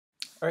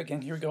Alright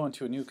gang, here we go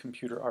into a new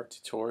computer art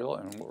tutorial,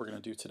 and what we're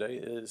going to do today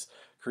is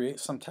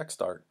create some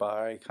text art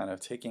by kind of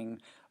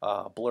taking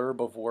a blurb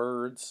of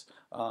words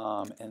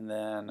and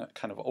then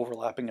kind of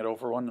overlapping it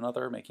over one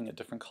another, making it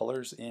different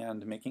colors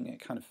and making it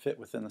kind of fit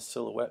within the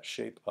silhouette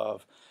shape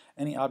of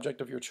any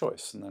object of your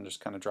choice, and then just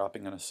kind of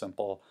dropping in a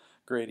simple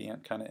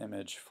gradient kind of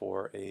image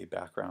for a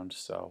background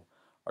so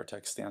our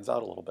text stands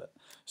out a little bit.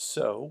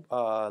 So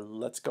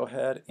let's go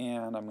ahead,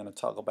 and I'm going to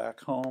toggle back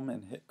home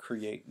and hit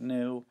create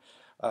new.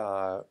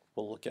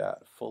 We'll look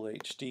at full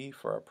HD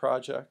for our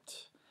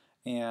project,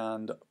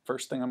 and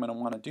first thing I'm going to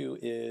want to do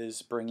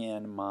is bring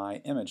in my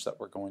image that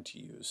we're going to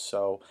use.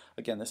 So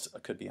again, this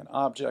could be an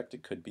object,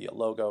 it could be a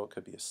logo, it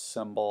could be a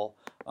symbol,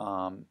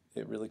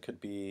 it really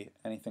could be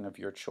anything of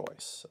your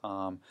choice.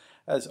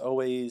 As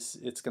always,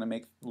 it's going to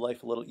make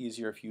life a little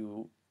easier if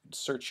you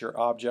search your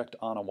object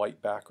on a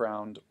white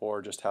background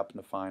or just happen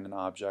to find an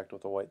object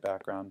with a white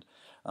background.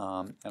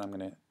 And I'm going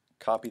to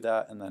copy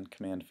that and then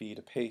Command V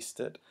to paste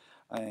it.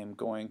 I am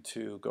going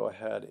to go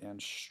ahead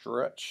and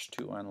stretch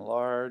to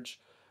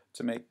enlarge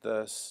to make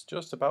this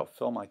just about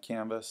fill my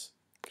canvas.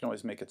 You can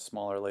always make it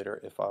smaller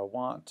later if I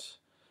want.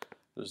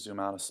 Just zoom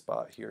out a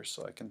spot here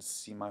so I can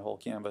see my whole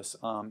canvas.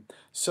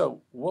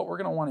 So what we're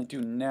going to want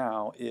to do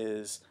now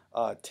is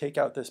take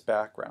out this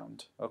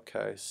background.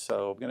 Okay,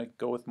 so I'm going to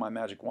go with my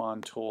magic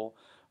wand tool,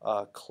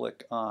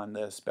 click on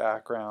this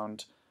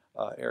background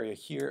area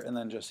here, and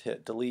then just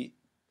hit delete.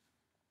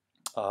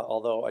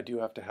 Although I do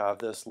have to have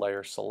this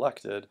layer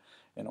selected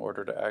in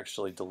order to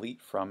actually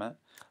delete from it,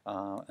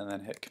 and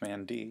then hit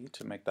Command D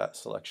to make that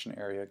selection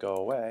area go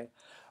away.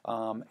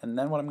 And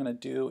then what I'm going to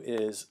do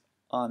is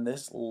on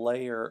this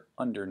layer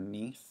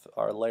underneath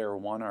our layer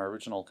 1, our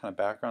original kind of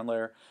background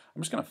layer,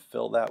 I'm just going to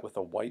fill that with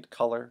a white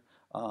color.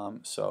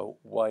 So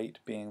white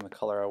being the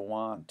color I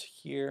want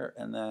here,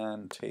 and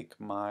then take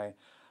my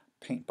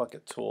paint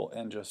bucket tool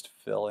and just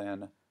fill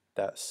in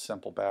that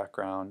simple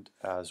background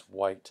as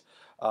white.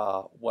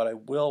 What I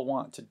will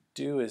want to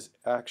do is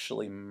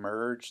actually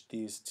merge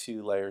these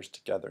two layers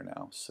together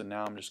now. So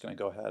now I'm just going to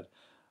go ahead,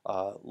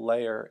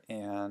 layer,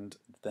 and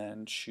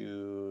then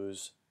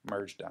choose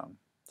merge down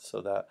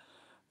so that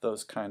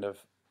those kind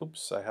of,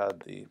 oops, I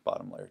had the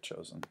bottom layer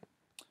chosen.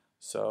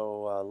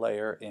 So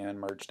layer and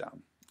merge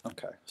down.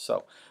 Okay,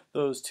 so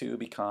those two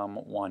become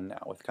one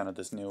now with kind of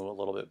this new, a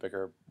little bit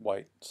bigger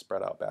white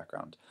spread out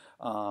background.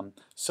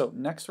 So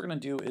next we're going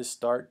to do is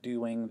start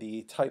doing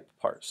the type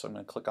part. So I'm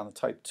going to click on the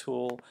type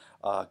tool,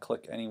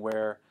 click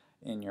anywhere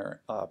in your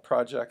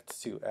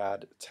project to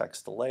add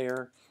text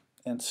layer.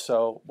 And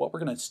so what we're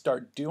going to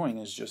start doing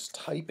is just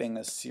typing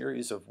a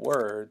series of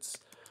words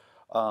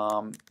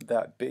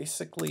that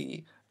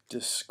basically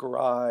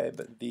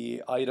describe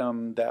the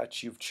item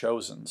that you've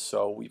chosen.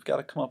 So we've got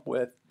to come up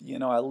with,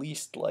 at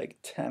least like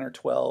 10 or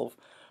 12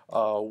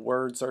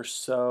 words or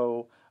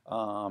so,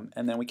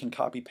 and then we can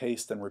copy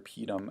paste and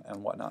repeat them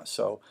and whatnot.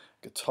 So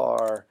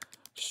guitar,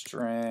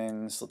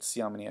 strings, let's see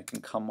how many I can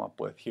come up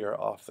with here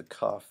off the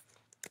cuff.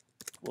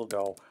 We'll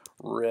go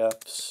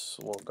riffs,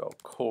 we'll go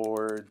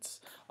chords.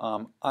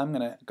 I'm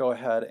going to go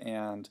ahead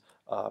and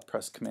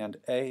press Command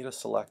A to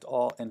select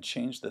all and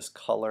change this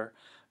color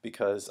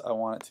because I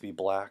want it to be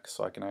black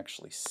so I can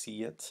actually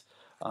see it.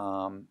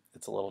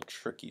 It's a little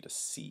tricky to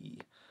see.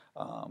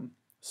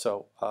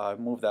 So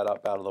move that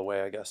up out of the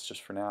way, I guess,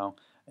 just for now.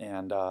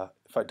 And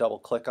if I double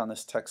click on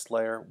this text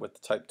layer with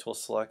the type tool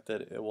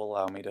selected, it will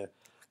allow me to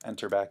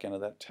enter back into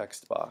that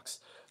text box.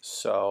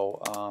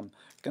 So I'm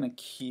going to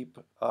keep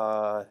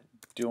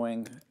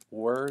doing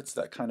words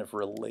that kind of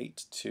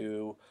relate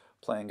to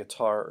playing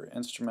guitar or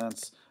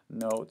instruments,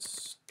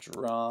 notes,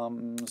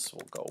 drums,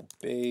 we'll go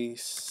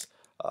bass,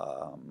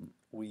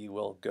 we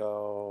will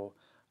go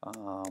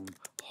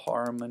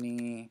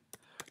harmony.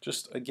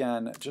 Just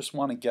again, just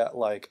want to get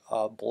like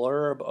a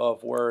blurb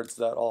of words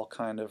that all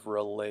kind of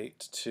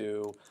relate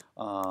to,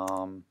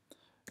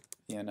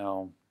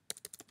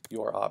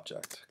 your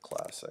object.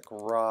 Classic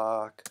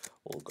rock,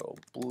 we'll go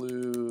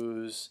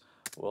blues,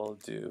 we'll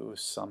do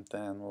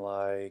something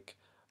like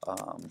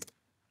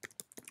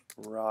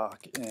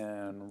rock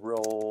and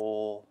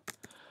roll.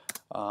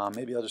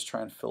 Maybe I'll just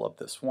try and fill up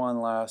this one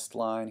last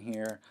line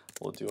here.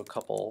 We'll do a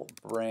couple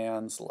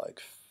brands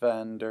like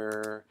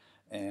Fender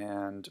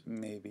and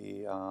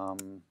maybe,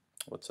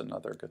 what's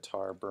another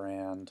guitar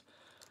brand?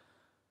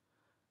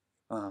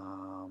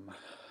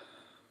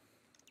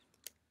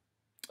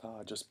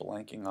 Just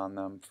blanking on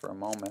them for a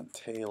moment.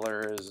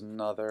 Taylor is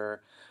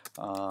another.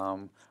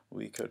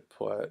 We could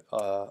put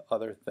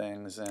other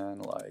things in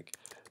like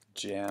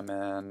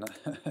jammin',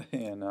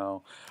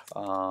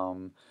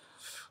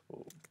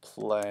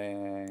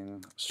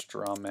 playing,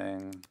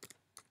 strumming.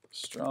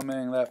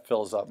 Strumming, that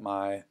fills up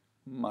my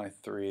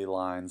 3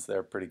 lines.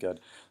 They're pretty good.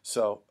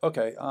 So,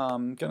 okay,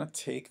 I'm going to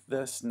take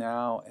this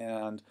now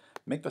and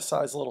make the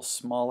size a little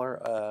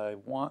smaller.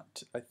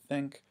 I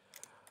think,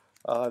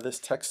 this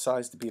text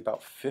size to be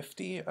about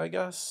 50, I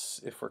guess,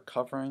 if we're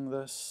covering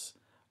this.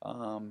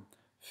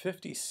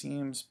 50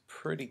 seems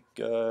pretty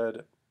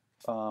good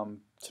to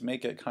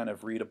make it kind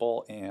of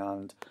readable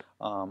and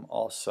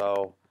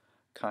also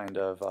kind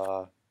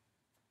of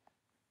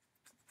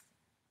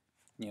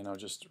you know,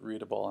 just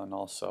readable and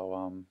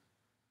also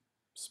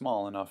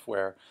small enough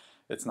where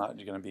it's not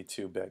going to be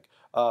too big.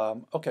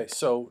 Okay,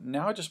 so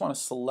now I just want to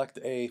select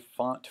a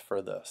font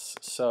for this.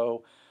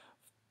 So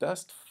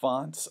best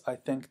fonts I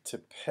think to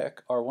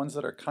pick are ones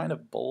that are kind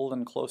of bold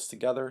and close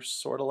together,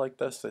 sort of like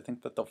this. I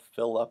think that they'll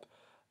fill up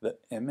the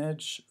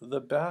image the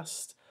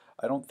best.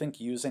 I don't think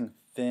using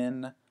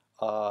thin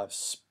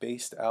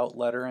spaced out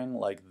lettering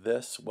like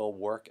this will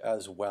work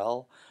as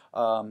well.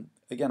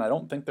 Again, I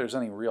don't think there's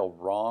any real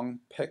wrong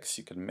picks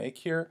you can make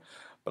here,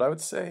 but I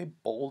would say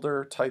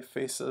bolder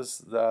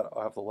typefaces that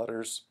have the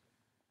letters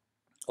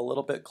a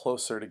little bit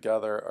closer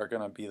together are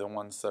going to be the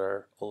ones that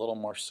are a little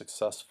more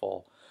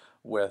successful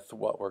with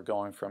what we're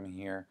going from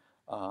here.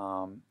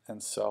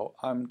 And so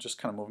I'm just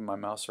kind of moving my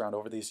mouse around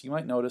over these. You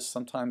might notice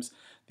sometimes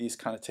these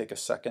kind of take a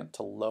second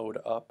to load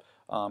up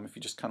if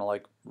you just kind of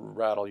like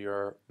rattle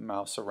your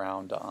mouse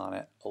around on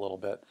it a little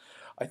bit.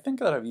 I think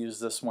that I've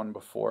used this one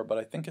before, but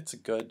I think it's a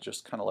good,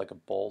 just kind of like a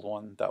bold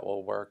one that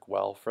will work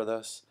well for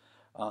this.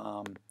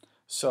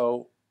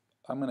 So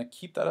I'm going to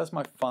keep that as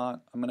my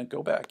font. I'm going to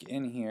go back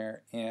in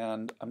here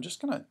and I'm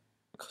just going to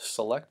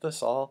select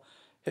this all,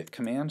 hit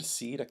Command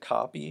C to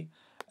copy,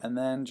 and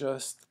then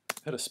just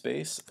hit a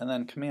space, and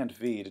then Command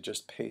V to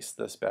just paste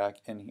this back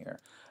in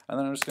here. And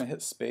then I'm just going to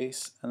hit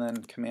space, and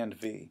then Command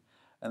V,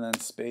 and then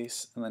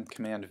space, and then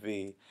Command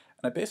V.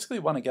 And I basically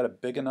want to get a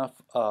big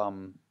enough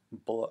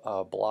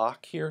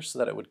block here so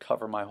that it would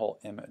cover my whole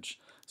image.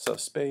 So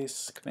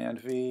space, Command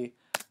V,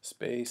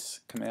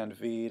 space, Command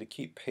V to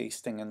keep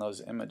pasting in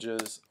those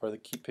images, or to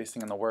keep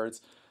pasting in the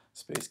words.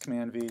 Space,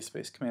 Command V,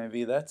 space, Command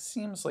V. That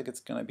seems like it's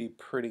going to be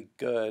pretty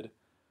good.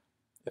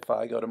 If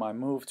I go to my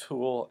move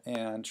tool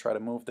and try to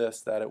move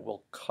this, that it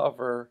will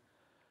cover,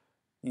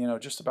 you know,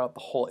 just about the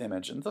whole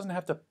image. And it doesn't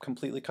have to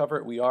completely cover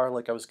it. We are,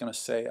 like I was going to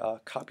say,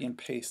 copy and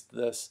paste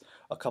this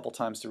a couple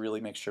times to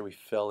really make sure we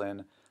fill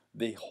in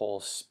the whole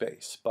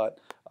space. But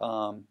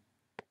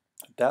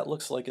that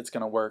looks like it's going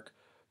to work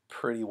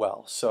pretty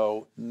well.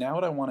 So now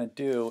what I want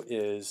to do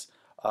is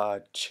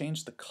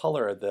change the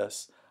color of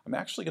this. I'm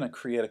actually going to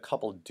create a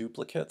couple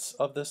duplicates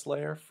of this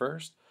layer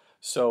first.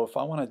 So if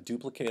I want to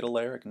duplicate a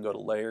layer, I can go to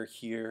Layer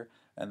here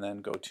and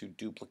then go to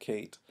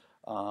Duplicate,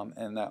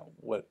 and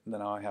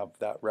then I have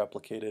that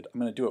replicated. I'm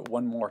going to do it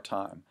one more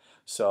time.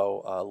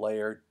 So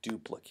Layer,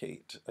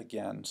 Duplicate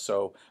again.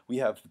 So we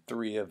have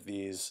 3 of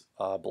these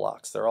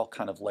blocks. They're all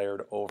kind of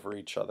layered over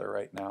each other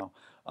right now.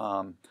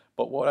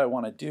 But what I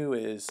want to do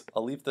is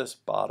I'll leave this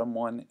bottom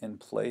one in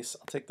place.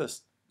 I'll take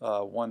this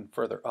one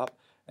further up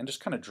and just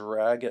kind of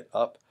drag it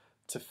up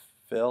to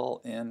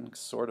fill in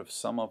sort of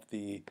some of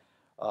the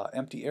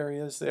empty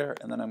areas there,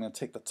 and then I'm going to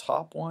take the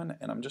top one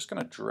and I'm just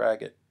going to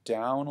drag it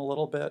down a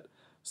little bit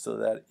so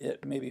that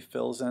it maybe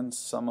fills in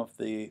some of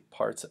the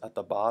parts at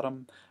the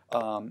bottom.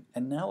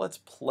 And now let's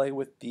play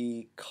with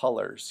the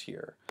colors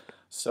here.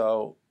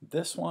 So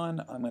this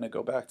one, I'm going to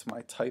go back to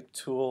my type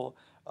tool,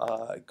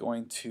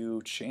 going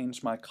to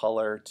change my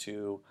color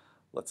to,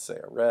 let's say,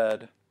 a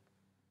red,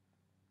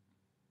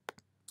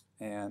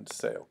 and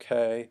say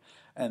OK.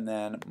 And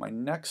then my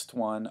next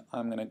one,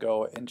 I'm going to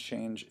go and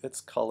change its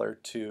color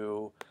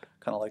to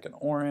kind of like an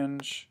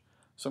orange.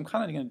 So I'm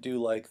kind of going to do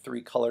like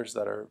 3 colors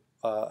that are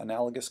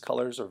analogous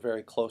colors or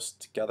very close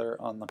together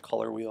on the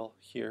color wheel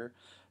here.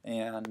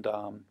 And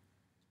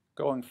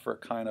going for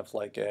kind of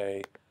like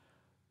a,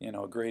 you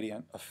know,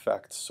 gradient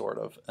effect sort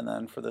of. And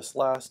then for this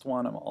last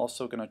one, I'm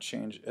also going to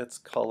change its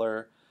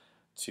color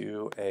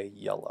to a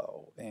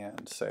yellow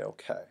and say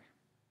OK.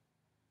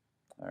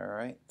 All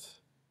right.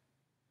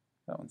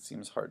 That one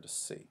seems hard to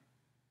see,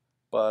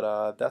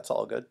 but that's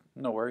all good,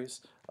 no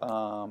worries.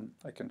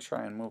 I can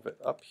try and move it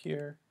up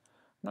here.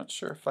 I'm not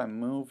sure if I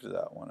moved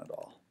that one at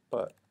all,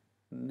 but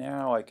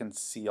now I can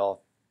see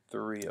all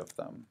 3 of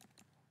them,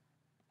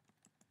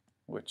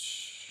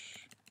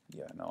 which,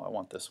 yeah, no, I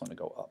want this one to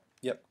go up.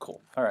 Yep,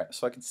 cool. All right,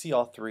 so I can see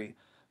all 3,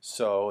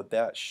 so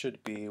that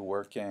should be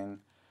working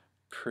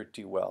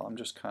pretty well. I'm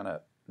just kind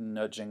of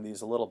nudging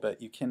these a little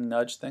bit. You can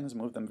nudge things,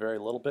 move them very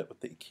little bit with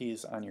the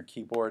keys on your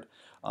keyboard.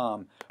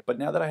 But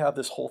now that I have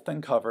this whole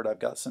thing covered, I've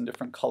got some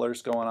different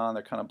colors going on.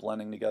 They're kind of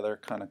blending together,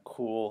 kind of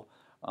cool.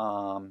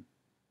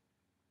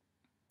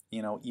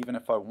 You know, even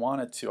if I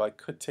wanted to, I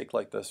could take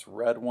like this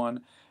red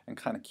one and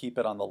kind of keep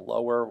it on the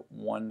lower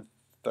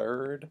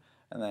 1/3,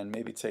 and then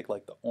maybe take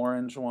like the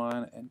orange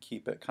one and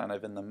keep it kind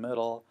of in the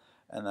middle,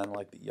 and then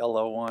like the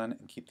yellow one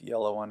and keep the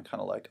yellow one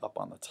kind of like up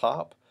on the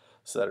top,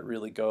 so that it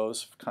really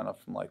goes kind of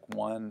from like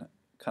one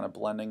kind of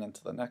blending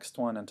into the next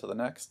one into the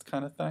next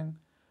kind of thing.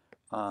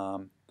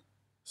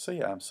 So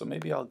yeah, so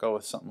maybe I'll go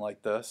with something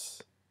like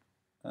this,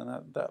 and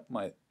that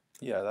might,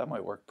 yeah, that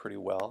might work pretty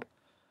well.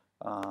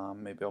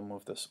 Maybe I'll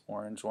move this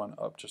orange one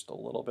up just a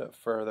little bit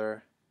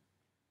further,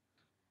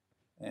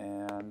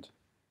 and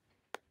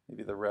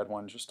maybe the red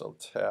one just a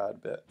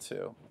tad bit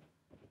too.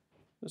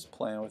 Just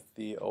playing with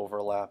the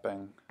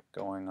overlapping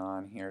going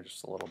on here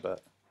just a little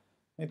bit.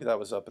 Maybe that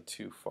was up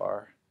too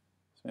far.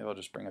 So maybe I'll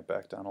just bring it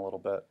back down a little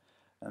bit.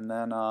 And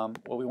then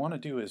what we want to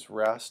do is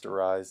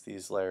rasterize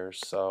these layers.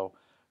 So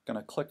I'm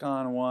going to click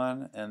on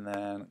one and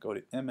then go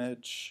to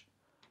Image,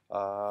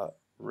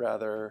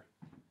 rather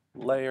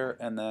Layer,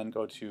 and then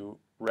go to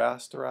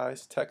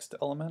Rasterize Text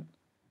Element.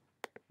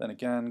 Then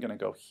again, going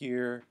to go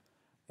here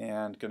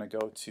and going to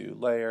go to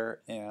Layer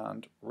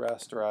and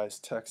Rasterize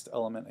Text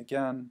Element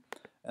again.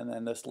 And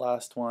then this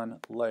last one,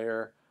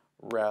 Layer,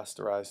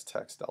 Rasterize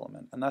Text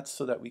Element. And that's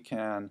so that we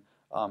can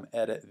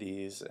edit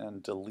these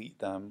and delete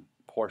them,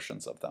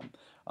 portions of them.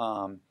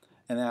 And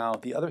now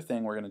the other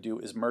thing we're going to do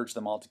is merge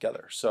them all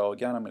together. So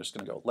again, I'm just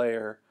going to go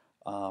Layer,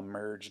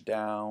 Merge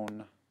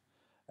Down,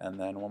 and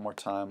then one more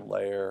time,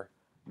 Layer,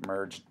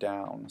 Merge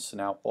Down. So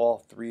now all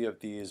three of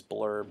these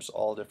blurbs,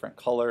 all different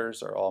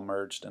colors, are all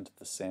merged into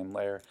the same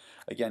layer.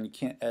 Again, you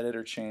can't edit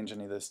or change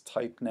any of this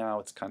type now.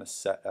 It's kind of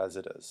set as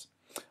it is.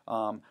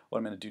 What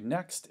I'm going to do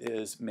next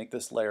is make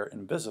this layer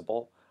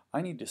invisible.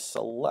 I need to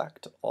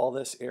select all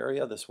this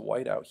area, this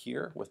white out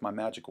here, with my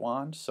magic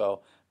wand.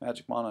 So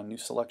magic wand on new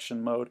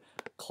selection mode.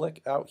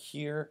 Click out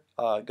here.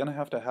 Gonna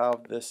have to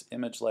have this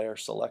image layer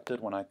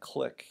selected when I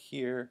click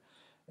here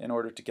in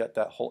order to get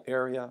that whole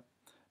area.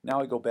 Now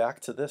I go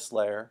back to this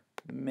layer,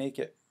 make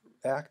it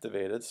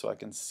activated so I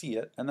can see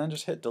it, and then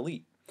just hit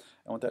delete.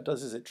 And what that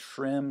does is it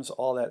trims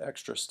all that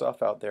extra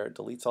stuff out there, it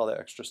deletes all that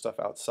extra stuff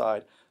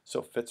outside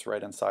so it fits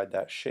right inside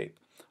that shape.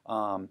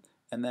 And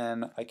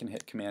then I can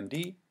hit Command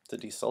D to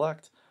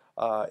deselect.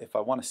 If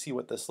I want to see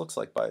what this looks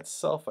like by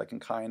itself, I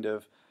can kind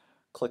of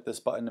click this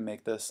button to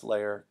make this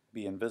layer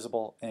be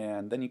invisible,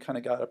 and then you kind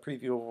of got a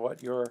preview of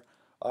what your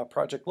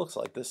project looks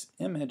like. This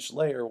image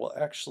layer will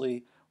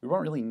actually, we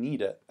won't really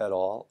need it at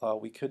all.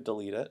 We could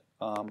delete it,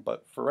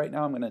 but for right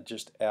now I'm going to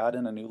just add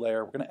in a new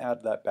layer. We're going to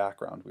add that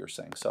background we were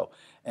saying. So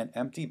an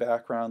empty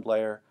background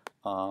layer.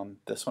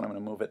 This one I'm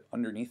going to move it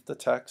underneath the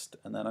text,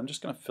 and then I'm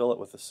just going to fill it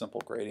with a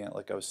simple gradient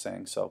like I was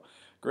saying. So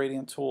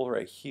gradient tool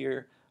right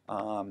here.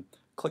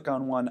 Click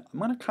on one. I'm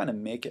going to kind of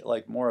make it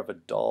like more of a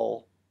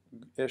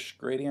dull-ish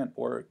gradient,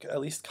 or at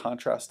least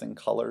contrasting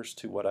colors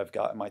to what I've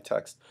got in my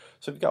text.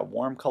 So if you've got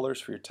warm colors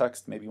for your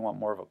text, maybe you want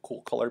more of a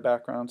cool color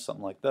background,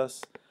 something like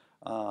this.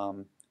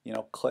 You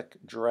know, click,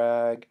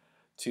 drag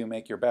to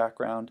make your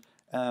background,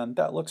 and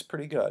that looks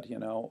pretty good, you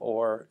know,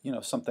 or, you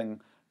know, something,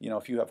 you know,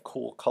 if you have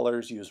cool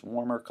colors, use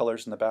warmer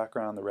colors in the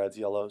background, the reds,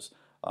 yellows,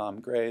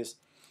 grays.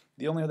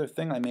 The only other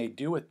thing I may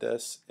do with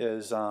this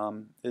is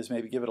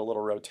maybe give it a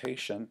little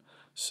rotation.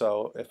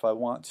 So if I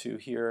want to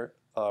here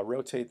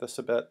rotate this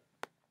a bit,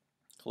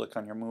 click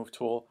on your move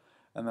tool,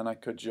 and then I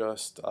could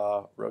just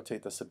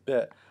rotate this a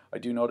bit. I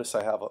do notice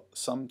I have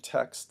some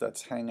text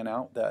that's hanging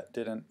out that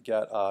didn't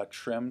get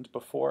trimmed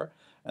before,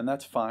 and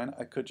that's fine.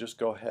 I could just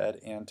go ahead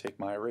and take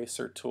my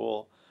eraser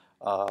tool,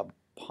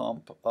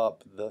 pump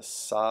up the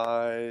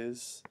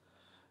size,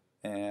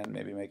 and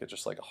maybe make it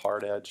just like a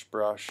hard edge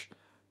brush.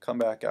 Come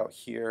back out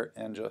here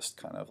and just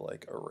kind of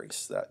like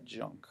erase that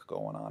junk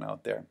going on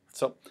out there.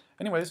 So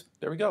anyways,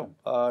 there we go.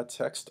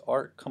 Text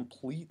art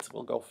complete.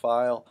 We'll go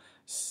File,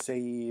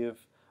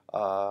 Save.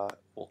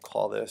 We'll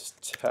call this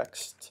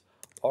Text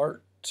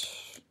Art.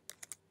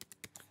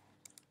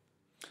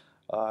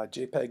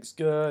 JPEG's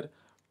good.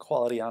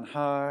 Quality on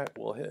high.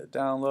 We'll hit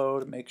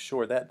download. Make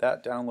sure that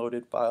that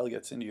downloaded file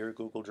gets into your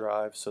Google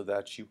Drive so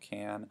that you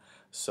can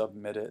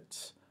submit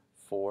it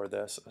for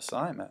this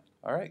assignment.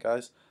 Alright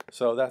guys,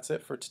 so that's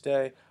it for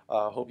today.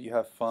 Hope you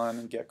have fun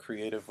and get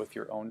creative with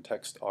your own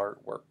text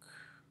artwork.